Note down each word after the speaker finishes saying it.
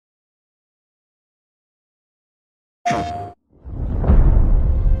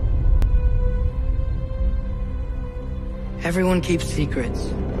Everyone keeps secrets.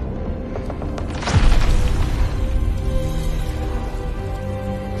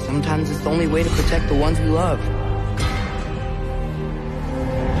 Sometimes it's the only way to protect the ones we love.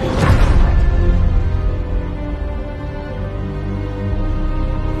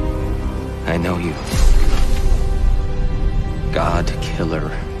 I know you. God Killer.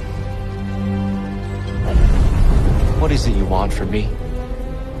 What is it you want from me?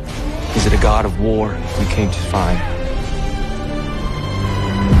 Is it a god of war you came to find?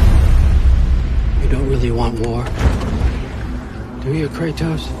 You don't really want war, do you,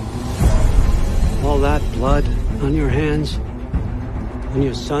 Kratos? All that blood on your hands, on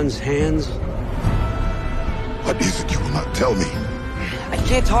your son's hands. What is it you will not tell me? I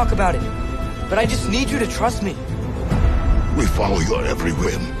can't talk about it, but I just need you to trust me. We follow your every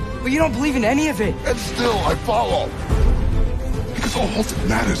whim. But you don't believe in any of it. And still I follow. Because all that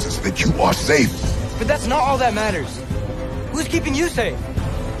matters is that you are safe. But that's not all that matters. Who's keeping you safe?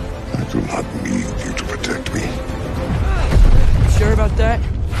 I do not need you to protect me. You sure about that?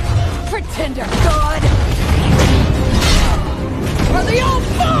 Pretender god! Or the old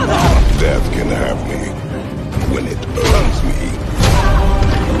father! Death can have me when it earns me.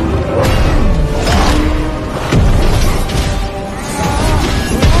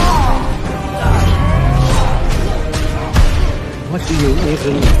 What do you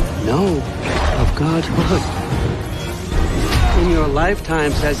even know of godhood? In your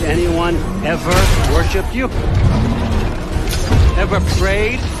lifetimes, has anyone ever worshipped you? Ever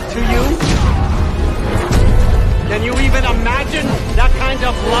prayed to you? Can you even imagine that kind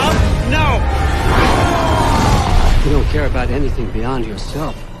of love? No! You don't care about anything beyond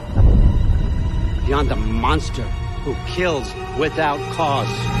yourself. Beyond the monster who kills without cause.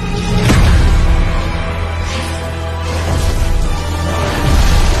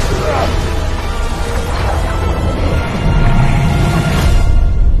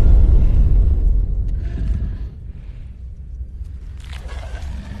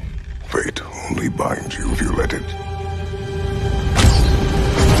 Fate only binds you if you let it.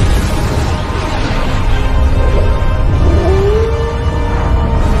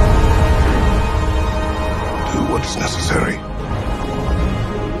 Do what is necessary.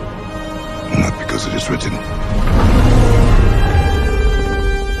 Not because it is written.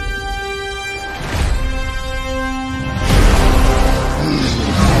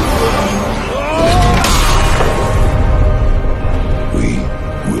 We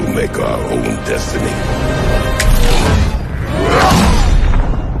will make our own destiny.